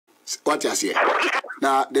What you say?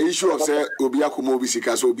 Now the issue of say obi akomo obi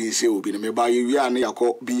sika so obi say obi me ba ye wi ane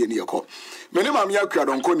yakọ bi ene yakọ. Me ne Maame Akua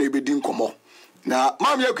Donkor na ebedi nkomo. Na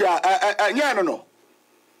Maame Akua nya no.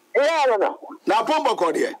 Yeah no. Na pombo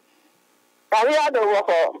ko de. Ari ado wo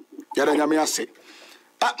ko. Ya da nyame ase.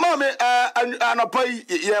 Maame anopa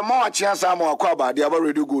ye mo achia sa mo akọ aba de aba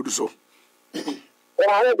ready good so.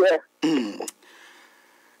 Yeah de.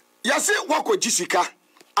 Yase wako jisika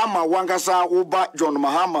ama wangasa uba John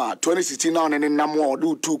Mahama 2016 na ne nam wo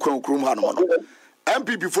do tu kwan krum ha no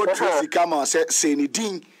MPP for Tracy kama se ni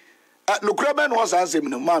din no kraba no was ansem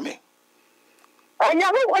no Maame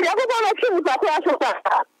anya go na chimu ta kwa so ta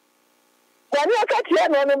kwani akatia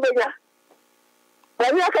no no benya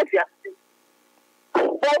kwani akatia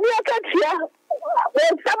we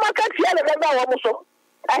sama katia le ba wo so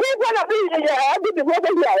ahi kwa na bi ya bi bo be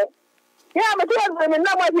ya ya me to me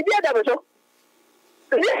na mo bi da be so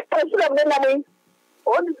na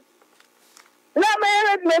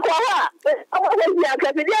me kwa ha awo ya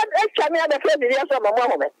ka bi ya extra me da fe bi ya so mama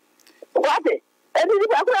ho me kwate edi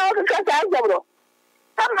ba kwa ka ka zabro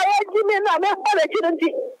ama ya ji me na me kwa le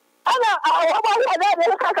chirinti ana awo ba wa da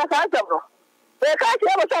ka ka zabro e ka ti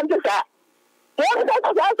ba san tsa e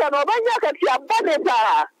ka ka no ba nya ka ti abane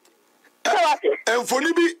ta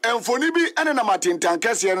Enfoni bi ene na matintan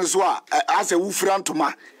kese ne so a ase wufura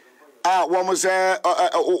ntoma wo mo say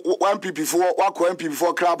MPP4 wako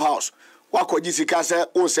MPP4 clubhouse wako jisika say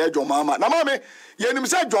o say John Mahama na Maame yenim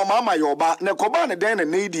say John Mahama yoba ne koba ne den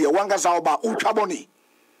ne idi e wanga sa oba utwaboni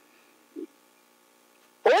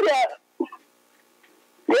o de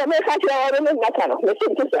ye me ka tira o me na kana me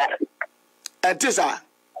tisa etisa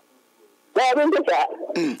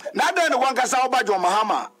na den wanga sa oba John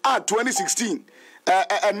Mahama 2016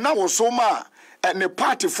 na wo so ma ne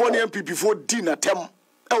party for ne MPP4 di na tem e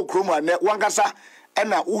kroma ne wangasa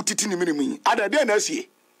na utiti ni minimu ada de na asie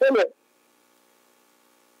na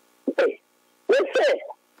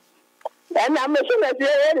me so na de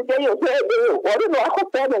de yo o do no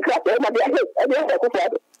akopɛ me kra ma de de ko fa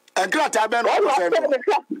enkrata be no ko fa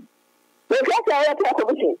me kra ya ta ko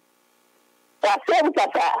bi ta se mu ta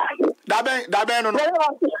da ben no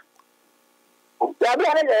ya be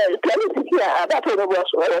na ke ya ba to do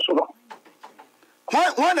so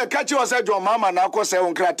when the catch was said John Mahama na ko say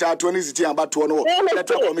on krata 2016 abato no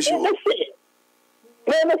electoral commission me see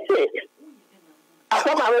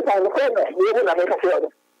akoma we kan ko no na me ka se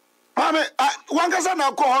Maame wangasa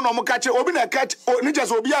na ko ho no mo kache obi na catch ni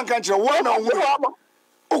just obi an kanche wo na wo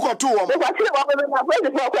ukotu wo mo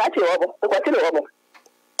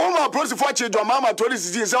o ma prosi for che John Mahama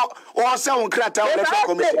 2016 so o say on krata electoral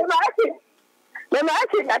commission me ma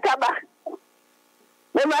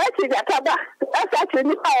ati Gyataba asa ti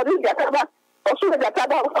ni pa ori Gyataba o su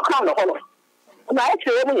Gyataba o kan no hono ma ati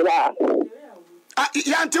e mu ila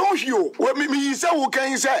ya nte o hio mi say wo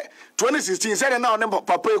kan say 2016 say na on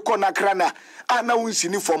papa ko na kra na ana wonsi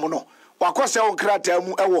ni form no wakose on krata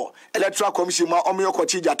mu ewo electoral commission ma o me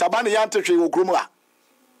yokochi Gyataba ne ya nte hwe wo krom a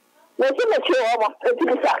me ti me chi o mo e ti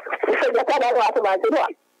sa se Gyataba wa to ma ti no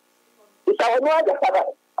isa wo no Gyataba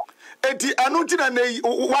eti anu ntina na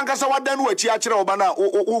wankasa wadan no achi akire oba na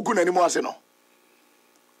ugu nani mu ase no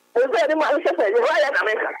eze ni ma se se wa ya na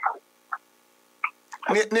meka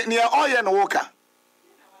ni oye no woka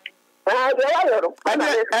de wa yo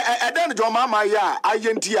eden John Mahama ya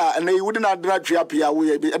ayenti a na iwudi na dra twia pia wo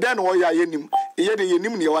ye bi eden no oye ayenim ye de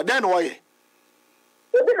yenim ne wa den no oye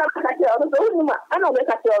ebi na ka ti o so ni ma ana me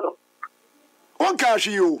ka ti o wonka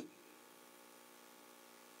hwe yo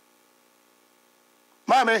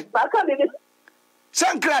Maame baka bibi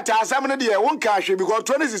sankrata asam ne de wonka hwe because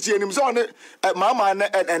 2016 nim so ne Mahama na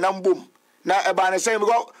nambom na eba ne say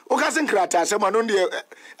because o ka sankrata asam no de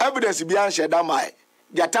evidence bi an sheda mai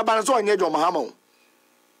Gyataba so onye John Mahama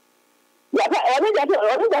ya ka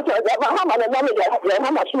Mahama na na me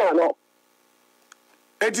Mahama so no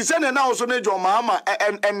eti se ne na so ne John Mahama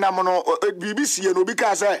enam no BBC no bi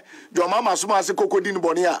ka say John Mahama so ma se kokodi ni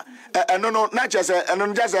boni a eno no na che say eno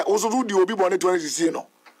no just say oso di obi boni 2016 no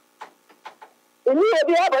ni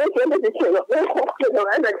obi a boni 2016 no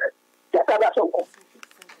Gyataba so ko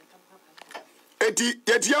eti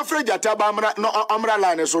ya fra Gyataba amra no amra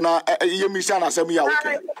line so na yemisa na asem ya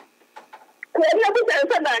okay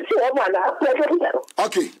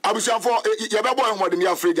okay abusian for ye be boy nwode ni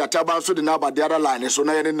afra Gyataba so de na ba the other line so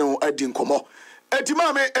na ye no adi nkomo eti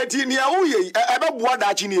Maame eti ni a wo ye e be boa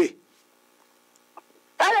da chi ni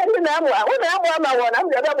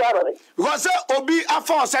because obi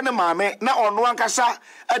afa ose ne Maame na ono ankasa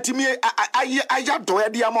atimi aya do ya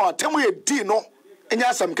dia ma otem ye di no enya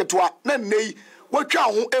asem ketwa na nei watwa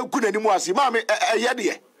ho egu nani mu ase Maame ye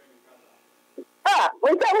de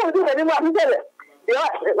we can't do anyone. You are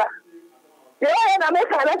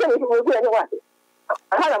American. I don't do anyone.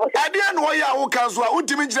 I didn't know you can so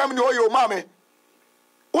ultimate Germany or your mammy.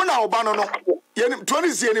 One hour banano. 20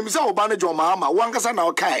 years himself, Banajo Mahama, one casa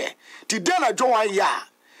now Kai. Tidana Joa ya.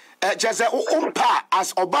 Just a umpa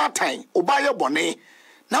as Obatine, Obaya Bonnet.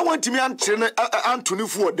 Now want to me Anthony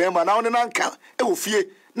for them and on an uncle. It will fear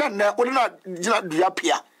none, would not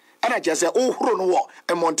appear. And I just say, oh, Rono,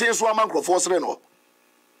 and Montaigne Swaman Crofos Reno.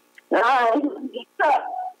 Yes, sir.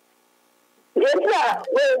 We'll go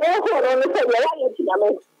on the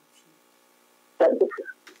same.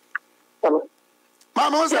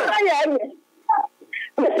 Mama, what's that?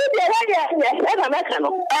 I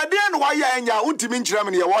didn't why you and your ultimate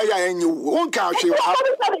Germany, why I and you won't count you.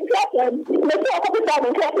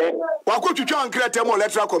 What could you try and create a more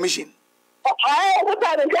electoral commission?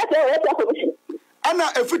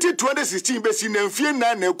 Anna, if it is 2016, Bessin and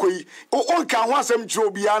Fiena, Nekoi, or can want some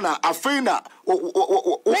Jobiana, a Fena,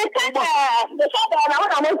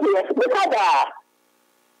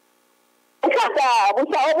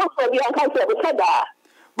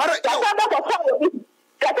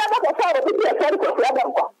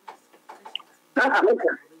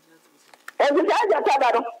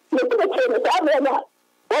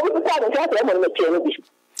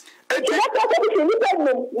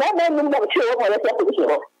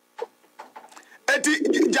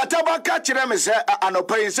 Gyataba catch them as an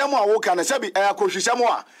opinion, someone who can say, I could see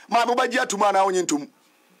someone. Mamma Gyatuma now into.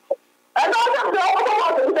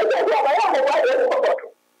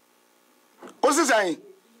 What's he saying?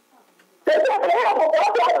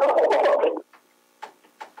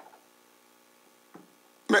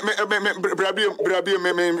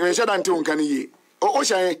 Brabby, said until can ye? Oh,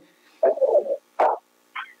 say.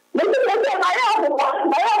 Why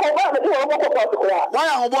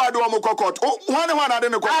are we doing a cockot? Oh, one I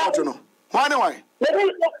didn't cockot, you know. Why?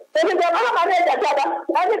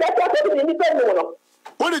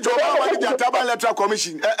 What did you want to Gyataba electoral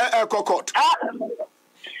commission? A cockot.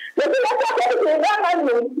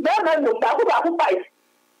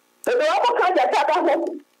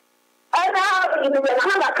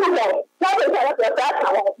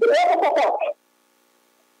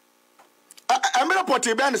 I'm going to put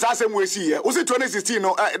a band as we see here. Was it 2016?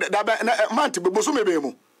 No, that month, but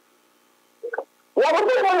Bosumebemo.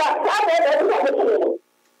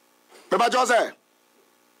 Baba Jose.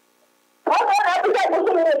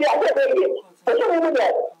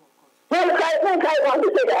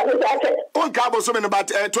 On Cabo Summon about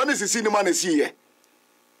 2016 money here.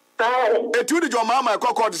 A two did your mamma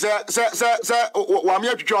cockot, sir,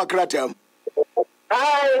 Wamia Pichon Kratem.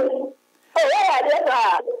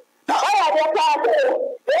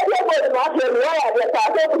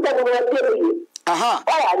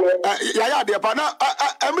 Yeah, dear partner.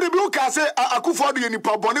 I'm the blue castle. I could for the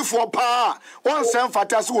Nipaboni for pa. One same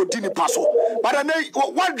fantasy would dini paso. But I know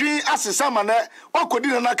what dream as a salmon or could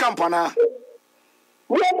in a campana.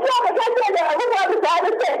 Oh,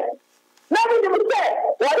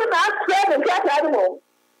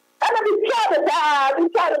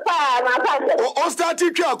 start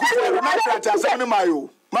to try to send my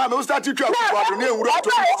Maame, start to try to near Ura to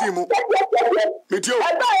Timu. Meteo.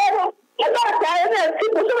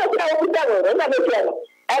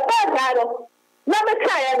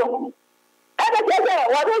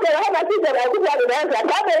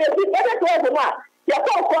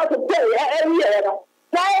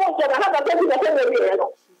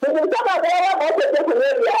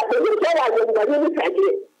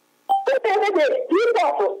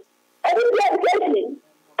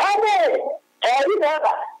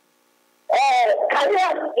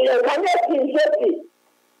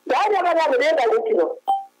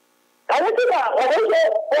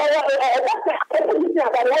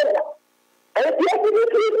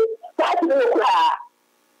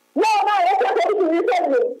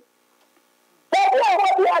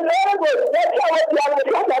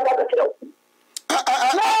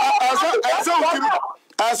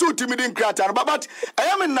 I saw timid crater, but I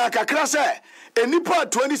am in Nakakra, a Nipa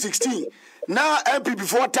 2016. Now, MP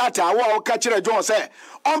before Tata, or catcher John say,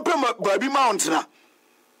 on Pema Baby Mountain.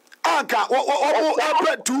 Anka,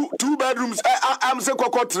 two bedrooms. I'm so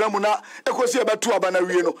called Ramuna, a cosia about 2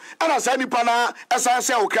 Abanarino, and a Sani Pana, as I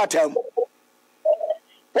say, Kratem.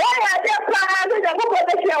 Why are they planning to go to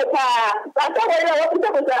the shelter? That's the way I want to go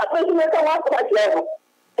to the person one for level.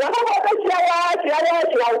 The whole of the shower,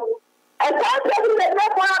 and that's the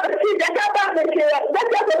next one, see the Gyataba, that's the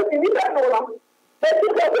new. But you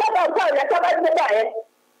can tell about Gyataba in the diet.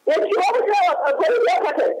 If you overthrow a police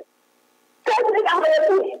I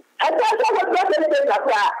thought I was not in the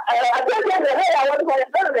Akua. I don't know the head I want to go to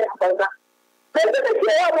the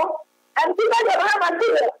And people don't have a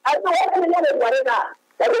deal. I know what we know what it is.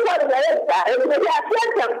 Everybody is that. And we are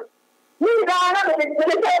attention. We are not in the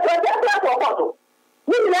military for photo.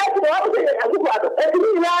 We like to have a good one. And we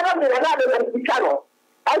are not in another channel.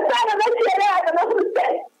 I said, let's hear that and that's what we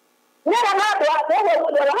say. Never have to have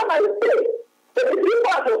my mistake. But if you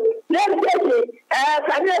want to, let me take it.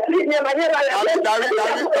 Can you please near my name?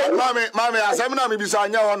 Mame, as I'm not maybe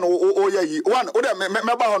saying one or ye. One,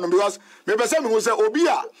 because maybe some who say,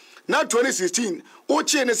 Obia. Now 2016,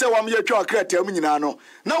 Ochi and say 1 year to a credit terminano.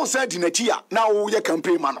 Now said in a tia, now we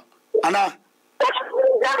campaign man. Anna. But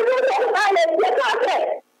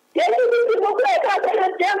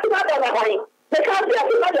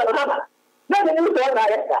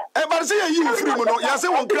say you free mono, yes, I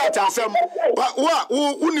won't crack some. What,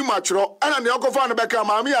 who matro, and the uncle found a back,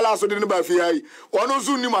 Mammy, alas, didn't buy fee. One of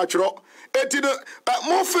Zuni matro.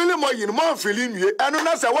 More feeling more feeling you, and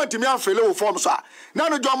unless I want to me and fellow forms. Now,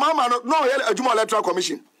 the John Mama, no, a Juma Electoral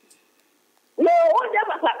Commission. No,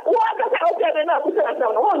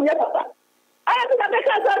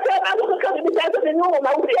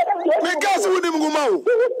 because we didn't go.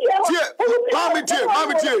 Mammy,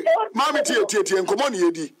 and come on,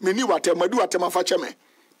 ye, me knew what I do at my fatchame.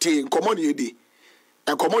 Tea, come on, ye,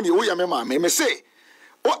 and come on, you, mamma, may say.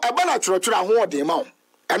 Oh, a ballad church, I want the amount.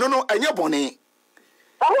 I don't know, and your bonnet.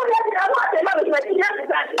 I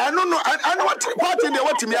don't know, I know what party they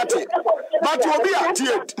want to me at it. But you'll be at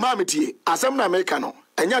it, Mammy tea, as I'm not Americano,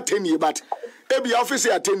 and you're 10 years, but every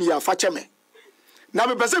officer at 10 years, fatchame. Now,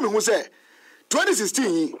 the person who say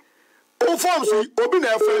 2016, all forms will be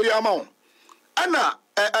there for the amount. Anna,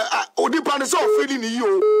 Odipan is all feeling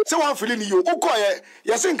you, so I'm feeling you. Okoye,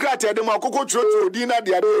 yes, in crater, the Marco to dinner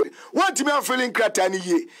the other. What to me, I'm feeling crater any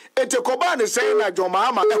year. It's a Coban is saying that your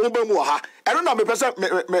Mahama and Hubemoha. I don't know, me person, me. I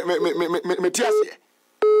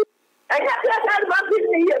have that one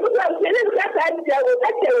 50 years because I'm feeling crater.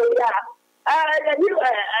 You know,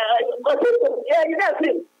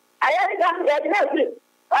 I am nothing.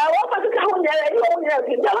 I want to come there. You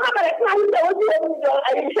don't have a time to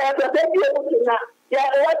yeah,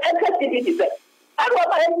 what activity? I want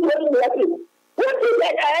to what is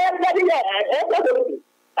it? I am getting there. I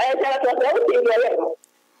have everything.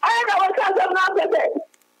 I know what comes out of it.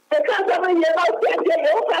 The customer, you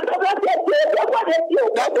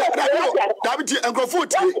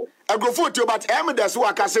go for you, but that's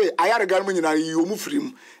what I say. I had a garment in a you move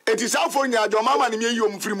him. It is out for your mama and you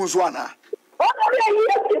move him. What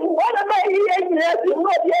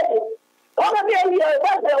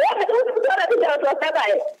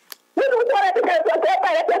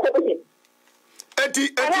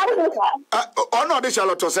no, they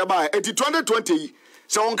shall to say by 2020.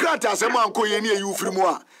 So on Krata, someone could near you from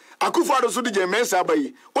one. Akua so the Mensa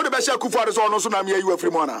by what the best Akua is on also now you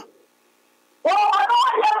free money.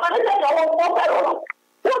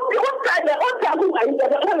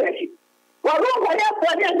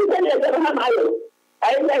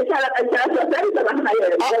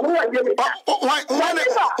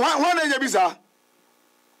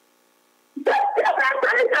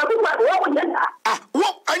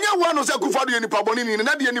 I know one was a Kufadi and Pabonini, and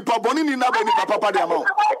not the any Pabonini, not any Papa de Amon.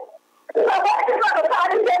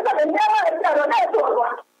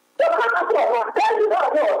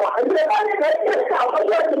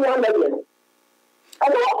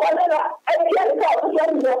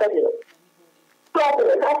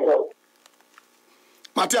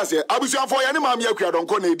 Matthias, I was your for any mammy,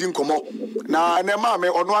 Donkor, didn't come up. Now, and a mammy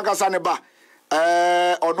or no Saneba.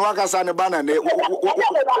 Or no Sanebana.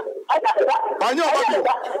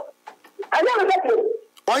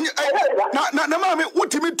 I know, mammy,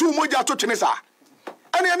 what to me too much to Chinesa.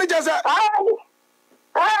 And the just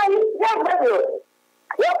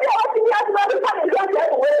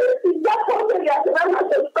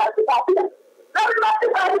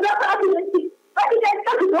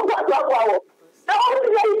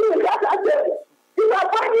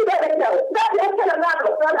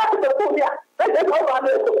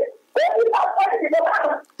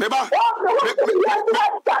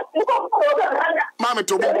Mame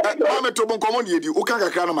to Boncommon, you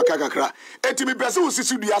can't cry on Macacra. And to be pursued,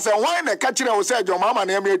 Sicily, as a wine, a catcher will say, your mamma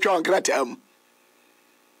name your child, Gratem.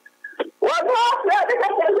 What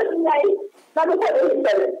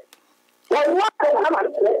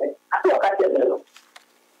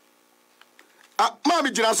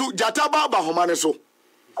Mammy Jinasu, Gyataba, Homaneso.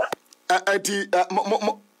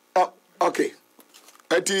 Okay.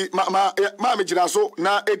 Eti Mammy Jinasu,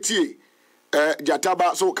 na eti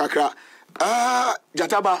Gyataba, so Kakra.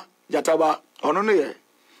 Gyataba, Onoye.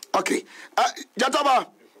 Okay. Gyataba.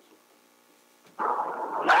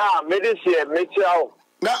 Medicine, Mitchell.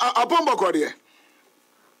 Now, upon Bokodia.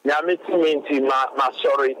 Nyamitimenti ma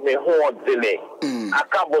sorry me ho dele.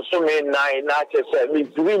 Akabo so me nine na chese me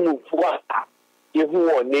dream fuwa.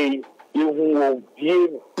 Yehu one yehu bie.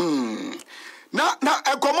 Na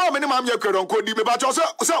ekomo me ne mam yakwadonko di be ba cho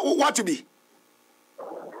se what be?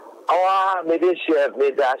 Me dey share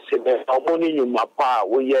me da se me omoni nyuma pa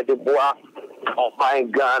wo ye de boa on my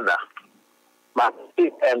Ghana. Ma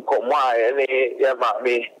enkomo a ne ye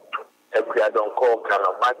Maame Akua Donkor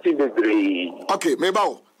kana mati bebre. Okay,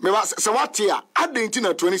 meba se what year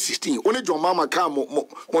adentina 2016 oni John Mama ka mo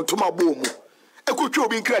ntoma bo mu ekotwe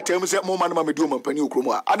obi nkratam se mo man ma medu mampani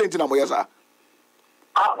okromu a adentina mo yesa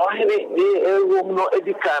ohene ni ewo no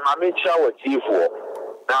edika ma me cha watifo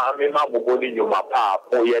na me ma bobo ni nyuma pa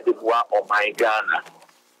o ye de boa o my Ghana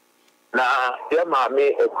na ye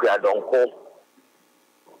Maame Akua Donkor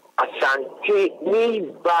asante ni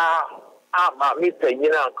ba ama me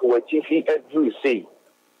panyina anka watifi adru sei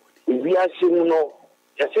ebi asimu no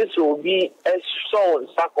yase so bi eso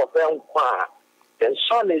sakofen kwa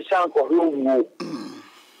enso ne sanko ruwu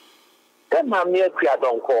e Maame Akua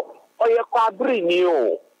Donkor oye kwa bri ni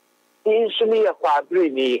o insu ni ye kwa bri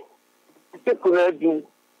ni tikuna du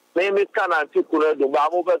me kana tikuna du ba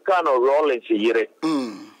mo be kana rolling yire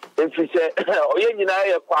enfise oye nyina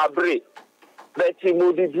ye kwa bri beti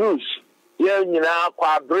mudi juice ye nyina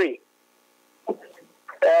kwa bri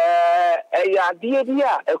ya die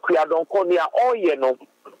dia Akua Donkor ni a oye no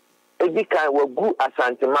edikan wagu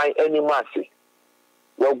asanteman animasi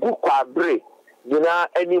wagu kwabre dina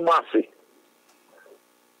animasi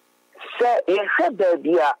se ye hebe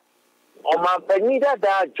bia o ma panida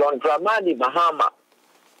da John Dramani Mahama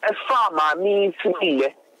efa Maame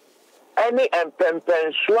fiye eni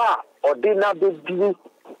empempenso a odina bedu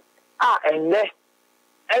a enne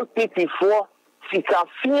MPP4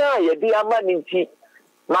 sikafia ye di amaninti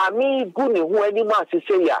Maame gu ne ho animasi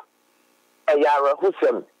se ya eyare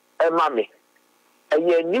hosem Maame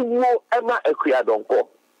eye niwo ema Akua Donkor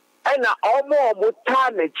ena omo ta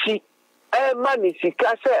na chi ema ni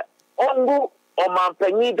sika se ongu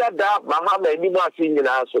omampanyi dada Mahama enimu ase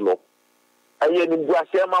nyina so no eye ni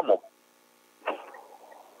buase mamo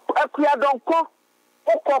Akua Donkor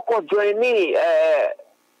okoko joini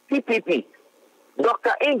PPP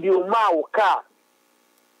Dr. Indio Mauka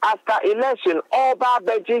after election oba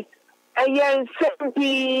beji eye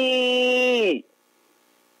nsempi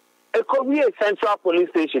Ekowie Central Police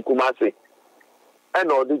Station Kumasi and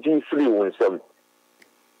the G3 winsome.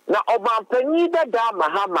 Now, Obampanyi dada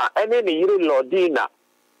Mahama and any yiri Lordina,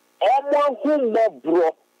 Omo humo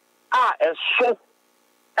bro, so,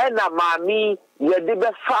 and a Maame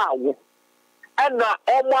yedibe fawu, and a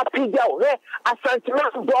Omo pija, a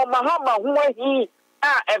sentiment do Mahama who he,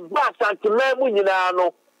 a bad sentiment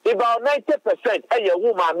munino, about 90%, and your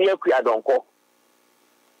woman Maame Akua Donkor.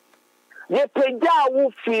 Ye peja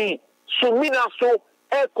wufi sumina so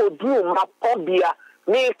eko du mapobia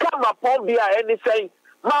ni kama pobia anything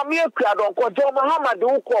Maame Akua Donkor jo Mahama de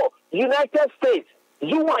uko United States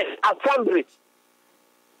UN Assembly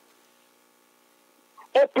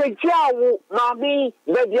e peja wu Maame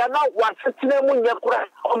bedia na wasetene mu nyekora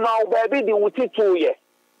o ma wo baby di wutitu ye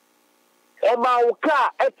o ma wo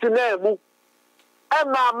ka etena mu e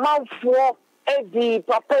ma manfo e di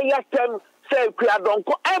papa yatem Akua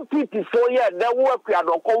Donkor MPP for year na wo Akua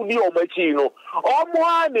Donkor di o machi no omo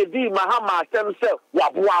a ne di Mahama asem se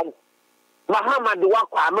waboa Mahama de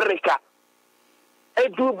wakwa America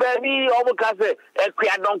edu bani omo ka se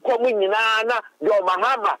Akua Donkor mu nyina na de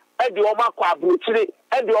Mahama e de o makwa abrochire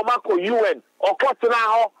e de o makwa UN okotena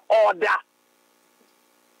ho order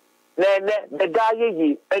nene the daye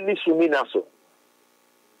yi eni sumina so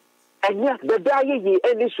enya the daye yi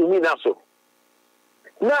eni sumina so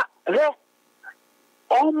na he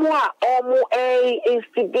Omo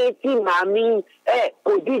instigating Maame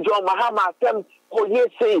odi John Mahama tem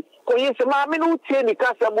koyese Maame no tie ni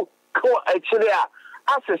kasa mu ko akire a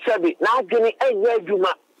asesebi na adwene enye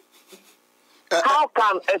adwuma. How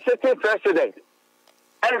can a sitting president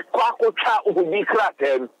and kwakota obi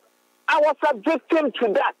kratem? I was a victim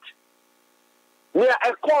to that. Near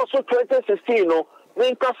a course of 2016 no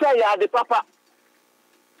when kasa ya de papa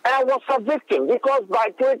I was a victim because by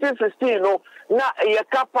 2016, no, na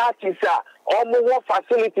yeka parties are almost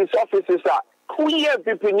facilities officers are clear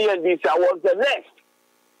people near this. I was the next.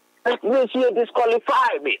 That means you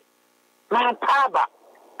disqualify me. My papa,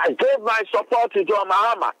 I gave my support to John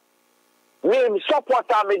Mahama. Me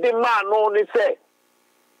support me the man only say.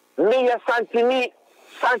 Me ya santini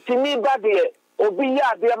badie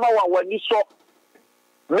obiya de ma wani so.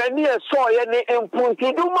 Many a so ye ne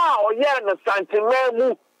impunti duma o ye no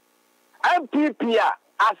santimemu MPP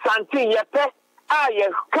asante yepe ye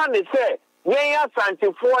kan say Yen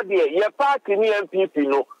Santifor de ye party ni MPP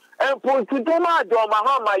no. And put to do my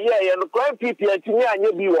Mahama ye and MPP and to me and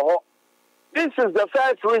ye be wo. This is the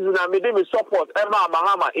first reason I made me support Emma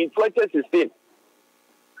Mahama in 2016.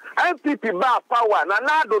 MPP ba power na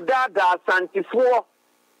nado dada Santifor.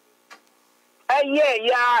 Eye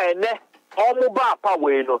ya ene omu ba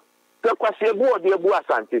power no. Ke kwasi ebu odi ebu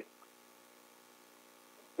asante.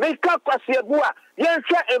 Mika kwasi ebu a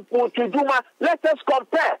yenhwe emputu duma. Let us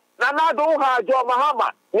compare. Na nado ha jo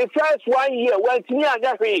Mahama the first 1 year when tini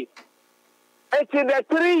anya hwe. It's in the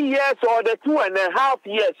 3 years or the 2.5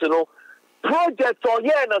 years, you know, project or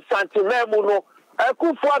year na Santimemu no,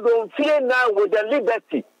 Akua fie now with the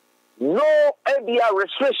liberty. No area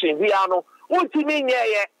restriction here no. Ultimi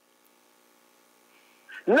nye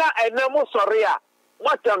na enemo soria.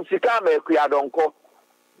 Watam sikame Akua Donkor.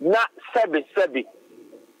 Na sebi.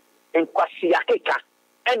 Enkwasi akeka.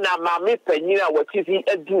 Ena Maame penyina watifi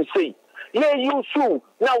edu sei. Ye yusu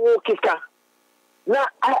na wo keka. Na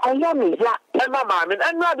I am ya Emma Maame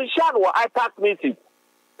and na be shan wo IPAC meeting.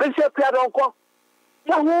 Mr. Akua Donkor.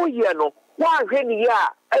 Ya wo ye no. Wa hwani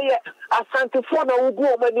ya Asantefo na ugu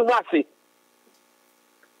omani wase.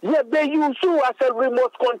 Ye be yusu as a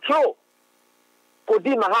remote control.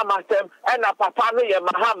 Kodi Mahama tem and a papa no ye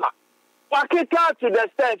Mahama. Wakita to the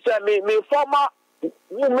extent me former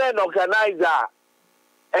women organizer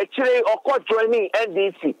actually or joining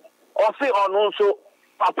NDC or say on also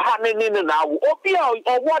papa ni na wo obi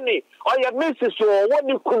or one or your missus or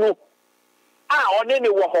one kunu on any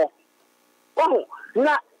wo ho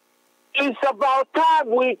na it's about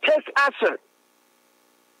time we take action.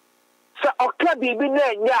 So okay bibi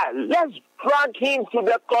na nya let's drag him to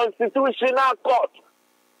the constitutional court.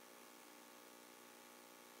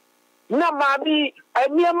 Na mami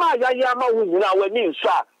eniema ya ma hu na wani nso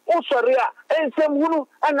a o sori a ensem hunu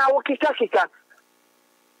na wo kika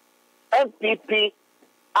MPP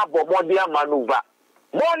abomodia maneuver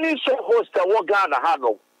morning show host wo Ghana ha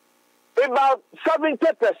no about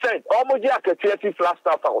 70% almost akatiati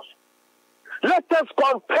Flagstaff House. Let us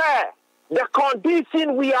compare the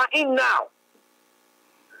condition we are in now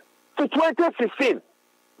to 2016.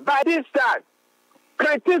 By this time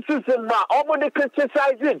criticism almost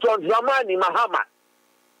criticizing John Dramani Mahama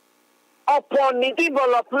upon the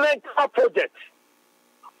development of projects,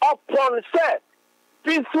 upon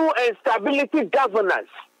peaceful and stability governance,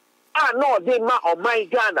 no they ma or my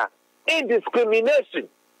Ghana, indiscrimination,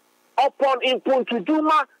 upon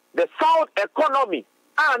Impuntuduma, the South economy,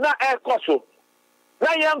 na Ekoso.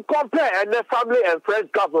 Now you compare the family and friends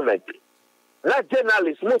government. Na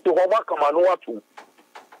journalists move to Homa Kamanwatu.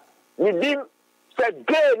 Nidim said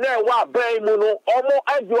gay ne wa bay muno, omo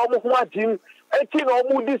adi omo huajim, etin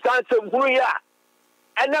omo disansem huya.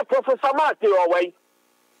 And then Professor Mate away.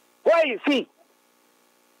 Where is he?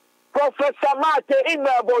 Professor Mate in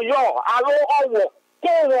the boyo, alo owo,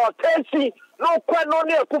 ko tensi, no kwano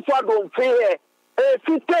ne kufa don fe e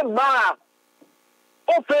fite ma.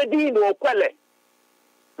 O fedi no kwele.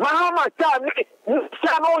 Mahama time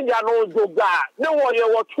sano ya no joga. Ne wo ye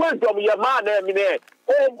wo twendom ye ma na emine.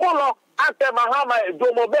 O bolo ate Mahama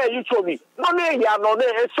domo be yuchomi. No ne ya no ne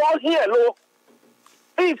so here lo.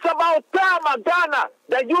 It's about time Ghana.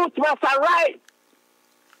 The youth must arise.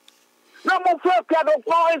 No more folk don't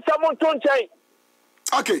go in someone to change.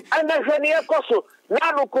 Okay. And then when you go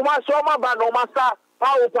now no kuma so ma ba no master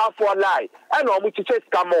power for lie. And no much chase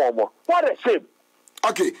come on. What a shame.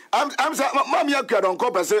 Okay, I'm saying, Mami Akua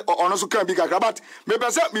Donkor per se or also can be but maybe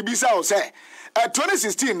bisa o say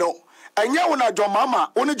 2016 no. And ya wona John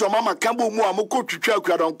Mama, only John Mama Cambo mu amuko twitwa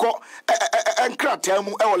Akua Donkor en krataa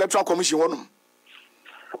mu e electoral commission wonum.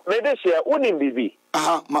 Me dey share unim bibi.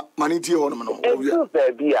 Maniti wonum no. E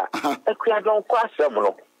baby a Akua Donkor asem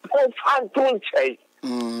no. O fantun chei.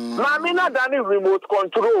 Mami na dani remote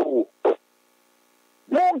control.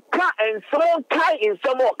 Monka and so kai in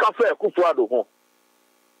some more cafe Akufo-Addo ho.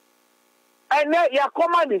 And then ya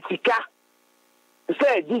command sika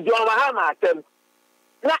say di John Mahama atem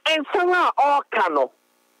na ensana all cano.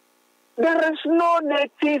 There is no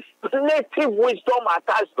native wisdom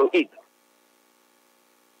attached to it.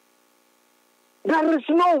 There is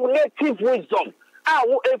no native wisdom.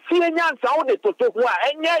 If you nyansa o de toto ho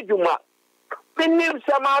a enya adwuma. Pinim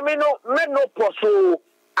samame no menopause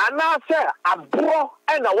anase abro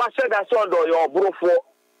na wahye da so do your brofo.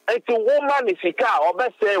 Enti woman sika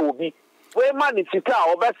obese obi. We manifika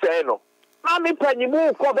obese no. Mami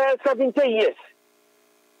panyimu ko be 70 years.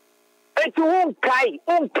 Eti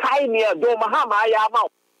unkai ni do Mahama ya ma.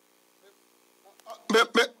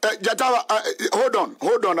 Gyataba, hold on,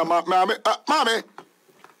 Maame.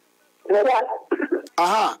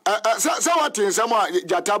 aha so what in some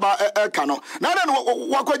Gyataba cano na na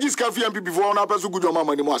wakwaji skafi MP before na person good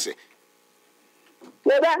mama ni mo ase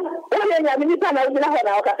Weda o ya minister na ugina ho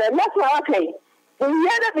na okata mo so okay the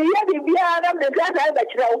bia na the gas I bet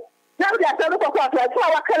you now they are so ko ko so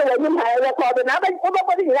wakare wa nyim ha record na ba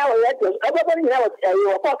obobodi na wo yet obobodi na wo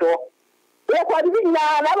photo record bi na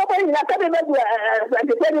obobodi na ka be do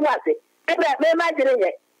anti mate me ma jire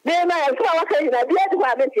ye me ma so wakare na bia do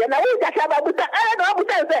ma be na wo ka ba buta no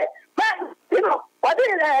buta se but you know what is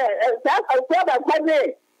that October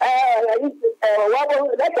Monday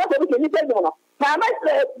let's talk about it no Mama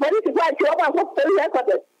very to fight you about what you have got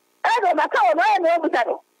I don't know how I know buta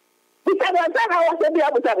no buta no sana wa se bia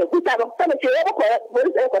buta no sana che e ko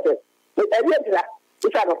very se ko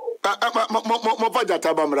buta no mo fa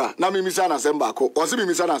Gyataba mra na mi misa na semba ko o se mi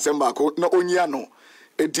misa na semba ko na onyia no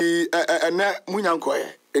enti ene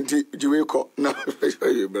munyankoye enti jiwe ko na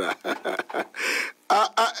bra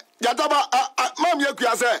Gyataba mam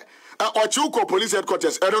yakua se Ochuko police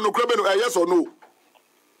headquarters I don't know yes or no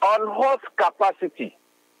on horse capacity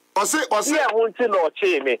Ose yeah hunti no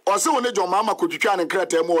cheme ose woni jo mama ko twitwa ne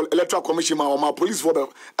krata mo electoral commission ma police for be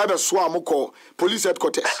ebe so amko police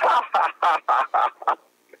headquarters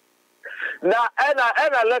na ena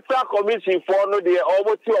electoral commission for no de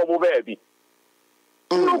omoti omo baby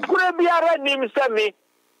no kure biara nim se me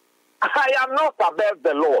I am not above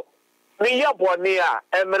the law me yeboni a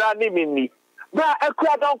emra ni minni ba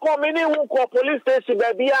Akua Donkor me ni hu ko police station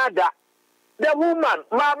baby ada the woman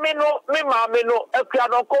Maame no Akua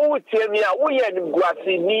Donkor wutie mi a wo ye ni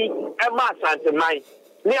guasi ni e ma santeman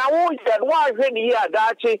ni awo ye no ahwe ni ya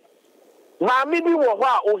daachi Maame bi wo ho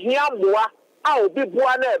a ohia mboa a obi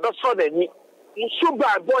boa na e be so nani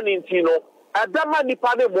sugar boninti no adama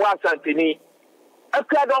nipa ne boa santeni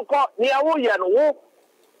Akua Donkor ni awo ye no wo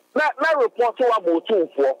na report wa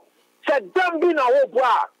motunfo se dambi na wo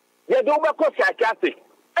boa ye do be ko sakate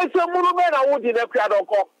ese munu be na wo di na Akua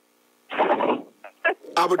Donkor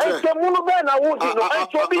ese munu be na wo di no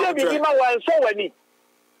enso bi ye bibi ma wa enso wani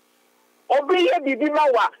obi ye bibi ma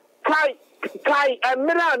wa kai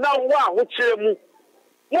emira na wo a ho kire mu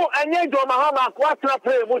mo anye do Mahama Akua tra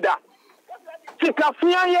pre mu da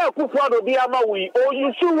sikafia ye Akufo do bi ama wi o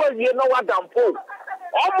yusu wazie no wadampo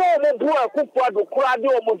omo bu Akufo do kura de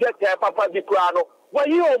omo jete papa bi kura no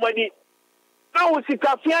wayi o mani na wo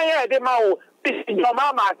sikafia ye de ma wo do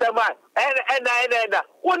Mahama atema ena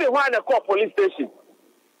woni ho na call police station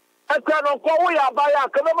Akua Donkor wo ya ba ya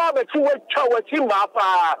ka ma be ti wo twa wati ma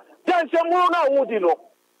pa janse mu na wo di no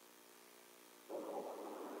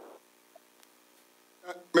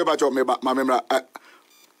me ba mamemra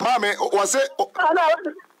Maame wase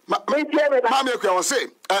Maame Akua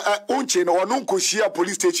wase unche no onu nkohia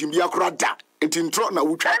police station bi akora da intro na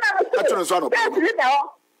wutwa atono so anọ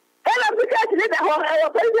ela because ni da ho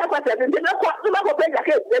police kwata ndi na ko pe ja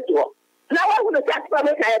case to na wa hu no chat pa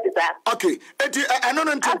me ka yeta okay eti eno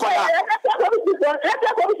no ntin kwa ela ko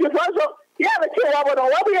bi so ya be che wa bo no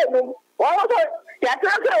wa bi enu wa so ya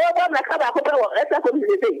tra ka wa bo na ka ba ko pe wa ela ko bi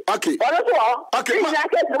se okay okay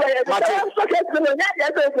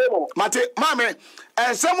Mate Maame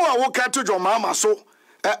ensemo a wo ka to jo mama so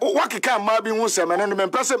wakeka ma bi hu se me no me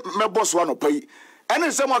pese me boss wa no pai ene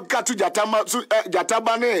nsemo aka to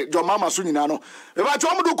Gyataba ne jo mama so nyina no e ba cho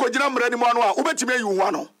mdu ko gina mra ni mo ano a ubetime yi hu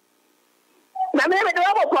ano na me de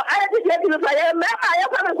wo ko ara ti je ti fa ye me ma ye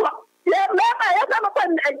kwa me ko ye me ma ye kwa me ko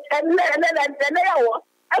ne ya wo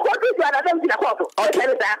I go to the other to the okay.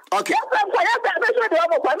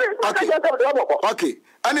 Okay.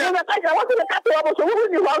 And I want to cut over so who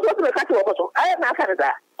you want to cut over so I am not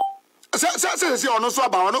that. Says you also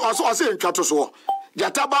about also say in Chatoso.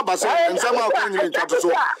 Gyataba Basa and some of them in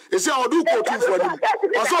Chatoso. Is your do go to for him.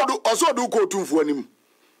 Also do go to for him.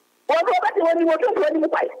 What when you want to when you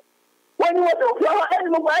fight? When you want to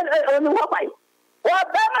fight? Well,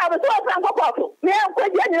 I was so thankful. Me, I'm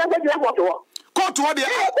quite young. Court what the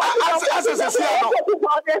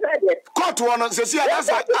court one Cecilia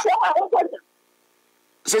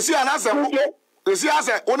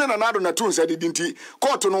one na nado na tun said dinti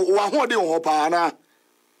court no wa ho de ho pa na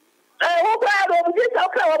wo kwa do bi so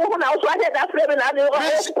ka wo na so ade da frame na de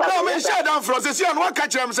no me share down from Cecilia no ka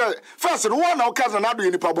kire me say first no one na ka na do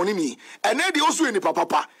ni pa boni ni ene de osu ni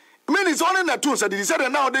papa means only na tun said he said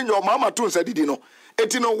now de your mama tun said di no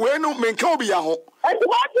eti no we no menka obi ya ho what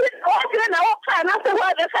na wo ka na se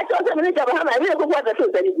wa de ka cho se me ja ba na bi ko kwa da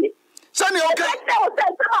tun said di Sani okay.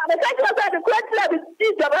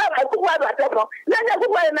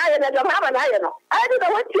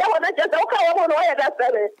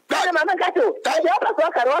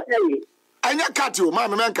 Anya kati o ma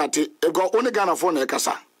me kati e go oni Ghana for na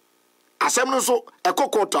ekasa. asem no so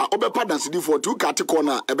ekokota obepa dansidi for two kate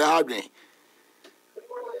corner ebe ha dwen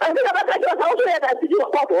I think about that also that to do a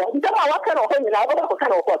photo. You don't what kind of thing I don't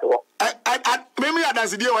kind of photo. I maybe I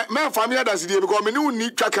danced the me family danced the because me no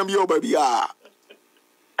need track can be over bia.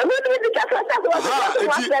 I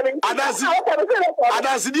danced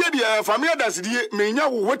the family danced the me nya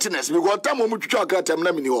witness because time mo twitwa ka tem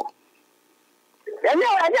na me ni ho. I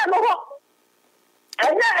know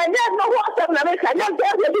and no what I'm not making. I'm just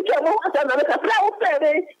going to go to America.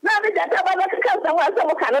 Now we just have a cousin.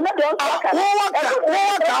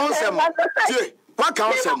 What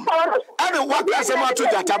council? I don't want to say much to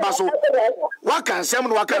Gyataba. What can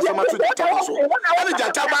someone walk as much to Gyataba? And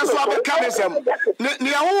Gyataba so have a mechanism.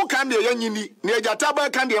 Near who can be a yini, near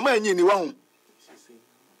Gyataba can be a man in one.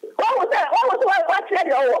 What was that? What was what said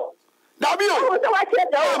you? Mammy,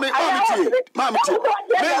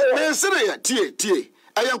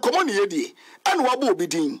 I am common yedi, and wabu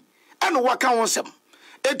bidding, and what counts them.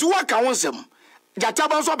 It what counts them.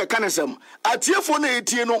 Gyataba's of mechanism, at your phone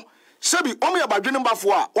 18. Sabi only about drinking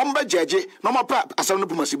before, one by Jeje, no more pap, as I'm not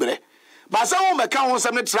possible. But some accounts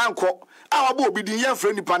are not tranquil. Our boy be the young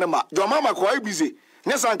friend in Panama. Your mamma quite busy.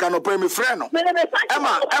 Nessan cannot pay me friend.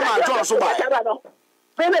 Emma, John so bad.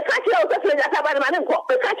 When the catch out of the man,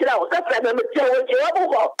 the catch out,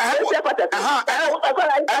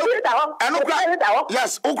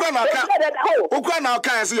 yes, Ukraine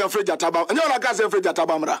can't see a free Gyataba, and you're not going to free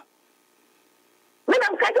Gyataba.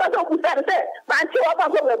 Madam Catch who said,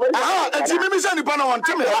 and Jimmy Sandy Pano on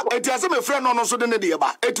Timmy, it has a friend on also than the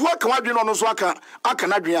Diaba. It work on also I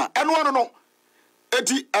can agree, and one no.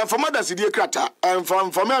 Eti and from other city crata, and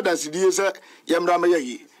from other city,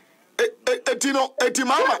 Yamramayi. Etino, eti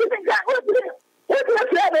mama.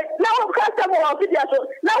 Now customer of video.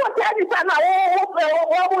 Now what time is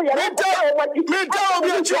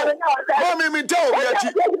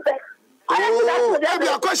maybe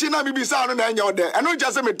a question now be sound and you're there. And not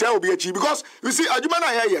just me tell be because you see,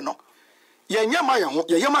 Ajumana here, no. Yama,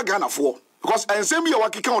 Yama Ghana for because and same you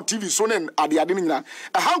working on TV soon at the Adina,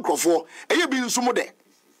 a hanker for a year being some there.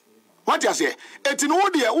 What you say? It's in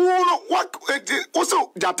order, what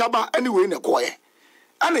also Gyataba anyway in a choir.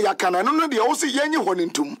 And the Yakana, no, they also yanny one in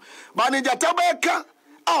tomb. But in Gyataba,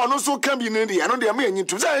 oh, no, so can be in India, and they mean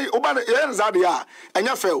to say, Obana, Zadia, and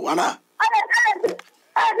your fail, Anna.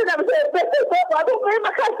 I didn't say, I don't bring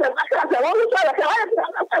my cousin. I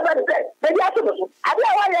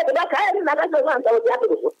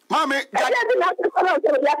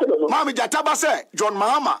Mammy, Gyataba said, John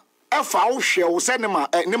Mahama. A foul shell send him a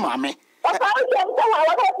Maame. What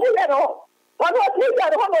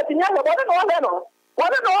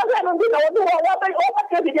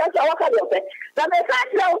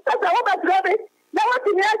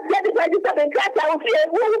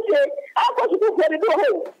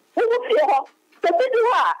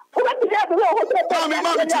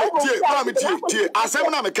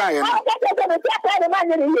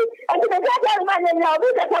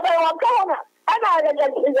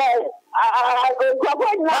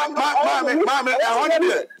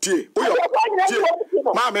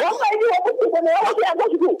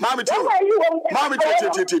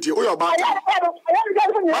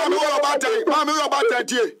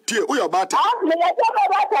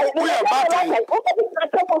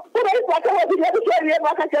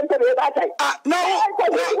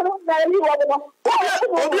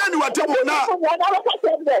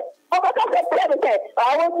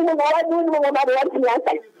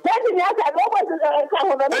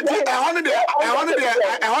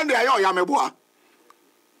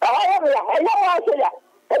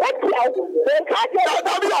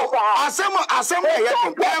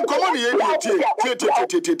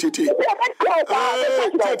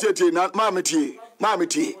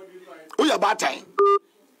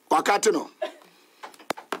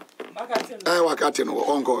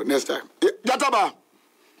Encore next time. Gyataba.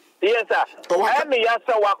 Yes, sir. I am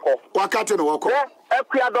Yasa Wako. Wakati no wako.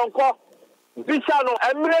 Akua Donkor. Bisano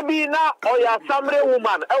emre na oya samre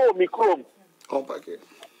woman ewo mi krom. Oh okay.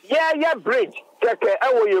 Yeah, bridge. Keke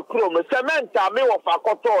ewo ye krom. Cement me wo fa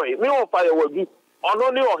kotoi. Me wo fa ye wadu.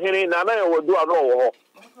 Ono ni ohiri na na ye wadu ano wo ho.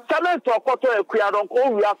 Cement okoto Akua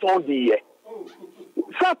Donkor wi aton di ye.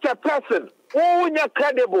 Such a person who nya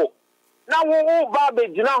credible. Na wo ba be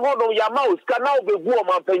gina ho no ya ma uska na obebu o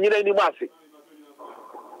mampanyina ni mase.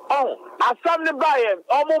 Oh, asam ne baye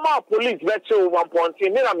omoma police beche 1.0 ni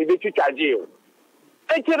na me betu charge o.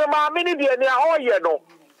 Ekire maame ni de ne a oye no.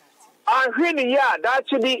 Anhwe ni ya da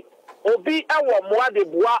chibi obi ewo moa de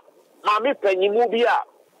boa maame panyimu bi a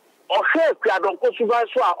ohwe Akua Donkor suba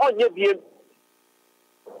so a onye biem.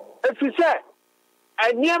 Efise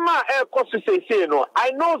And Yema Air Cost say no,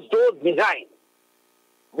 I know those behind.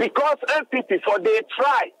 Because MPP for they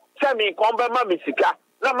try, tell me, Kombama Misika,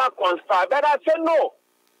 Nama conspire. But I said no.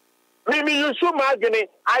 Maybe you should imagine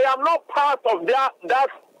I am not part of that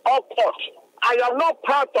occult. I am not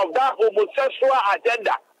part of that homosexual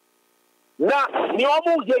agenda. Now,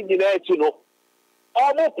 Niomu Yenino,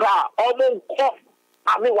 Omo Pra, Omo Kof,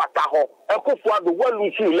 Ami Wataho, Ekufwa, the one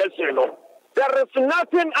we see, let's say no. There is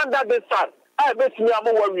nothing under the sun. I bet me I'm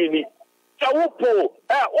more really. Chawupo,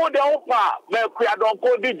 the Opa, Mercury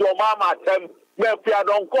Donkor, the Mama tem, Mercury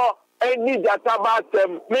Donkor, any Gyataba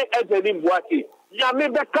tem, me Edeni Boati, Yami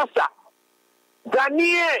Bekasa.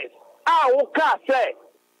 Ghanaians, Oka say,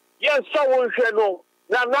 yes, so no,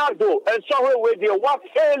 Nanado, and so with you, what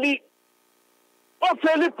fairly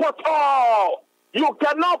put all. You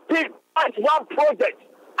cannot pick one project.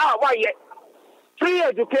 Why yet? Free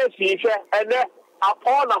education, and then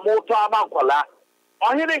upon a motor amankola.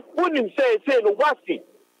 Or he wouldn't say, no,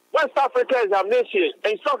 West Africa examination,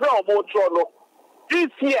 and suffer or motor.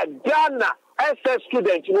 This year, Ghana SS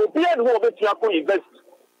students will be in home at Yako University,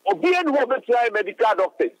 or be in home at medical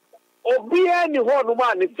doctors, or be any one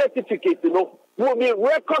man certificate, will be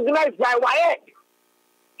recognized by WAEC.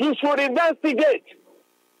 You should investigate.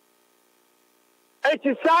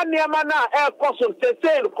 Eti sani amana air custom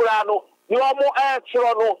tese kurano ni omo air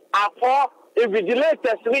trono apo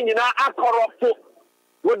vigilators ni nyina akorofo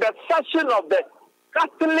with the section of the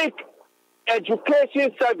Catholic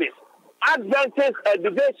Education Service, Adventist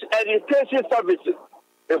Education Services.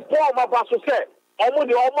 The form of us say omo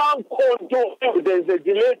the oman control the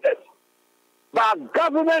vigilators, but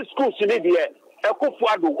government schools ni there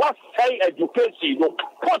ekufuado what say education no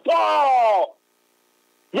poto.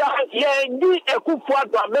 Ndi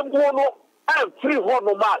Ekufuado Membono and free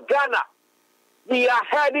Honoma Ghana. We are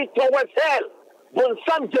heading towards hell.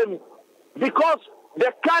 Bonsamjem, because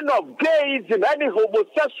the kind of gays in any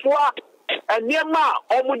homosexual and Yema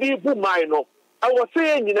Omudi Bumaino. I was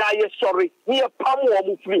saying, sorry, we are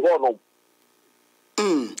Pamu free Honum.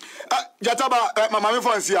 Gyataba, Maame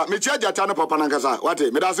Fonsia, Michia Gyatana Papanagaza, what a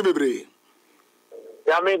Medasibre.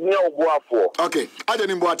 Okay, I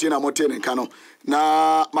didn't boat in a motel in Cano.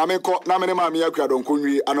 Na Maame ko na mene maame Akua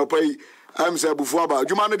Donkonwi anopai am say bufuaba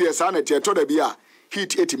dwuma de sanity to da bia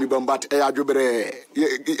hit etimi bambat e adwobre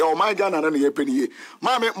o my Ghana na ye paniye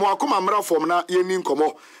maame mo akoma mra fom na ye ni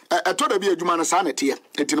nkomo to da bia dwuma na sanity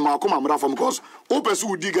etini mo akoma mra fom cause o pese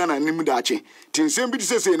udi Ghana nim daache tinsem bi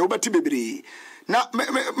sese no beti bebre na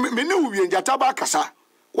me ne uwie Gyataba kasa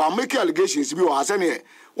wa make allegations bi o asene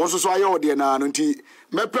wo so aye ode na no nti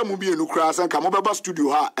mepa mu bi enu kura san ka mo beba studio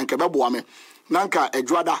ha enke beboa me nanka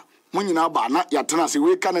edwada munyina ba na yatena se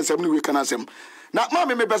we kana sem ni we kana sem na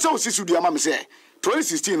maame me pese o sisu dia maame se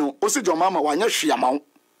 2016 no o se jomama wanya hwia mawo.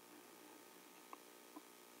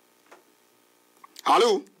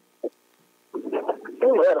 Hello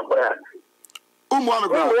umu ame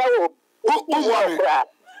bra umu ame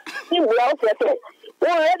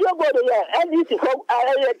radio board ya NDC ko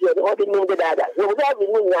radio o di ngi dada yo da bi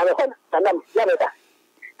ni ya ho sanam ya da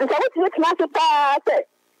nta wo ti na se pa se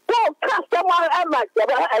no customer am ya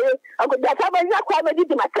ayi ako Gyataba ya kwa me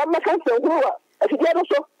di ma kam kan se huwa afide no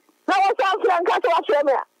so na wo san franka so afre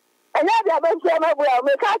me anya dia ba se me bu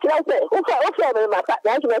me ka kira se o fa me ma pa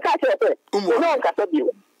na me ka kira se no nka se bi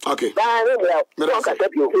okay ba ni me no nka se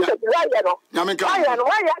bi o ya no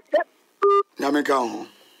nyamenka ho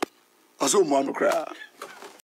aso mo am kra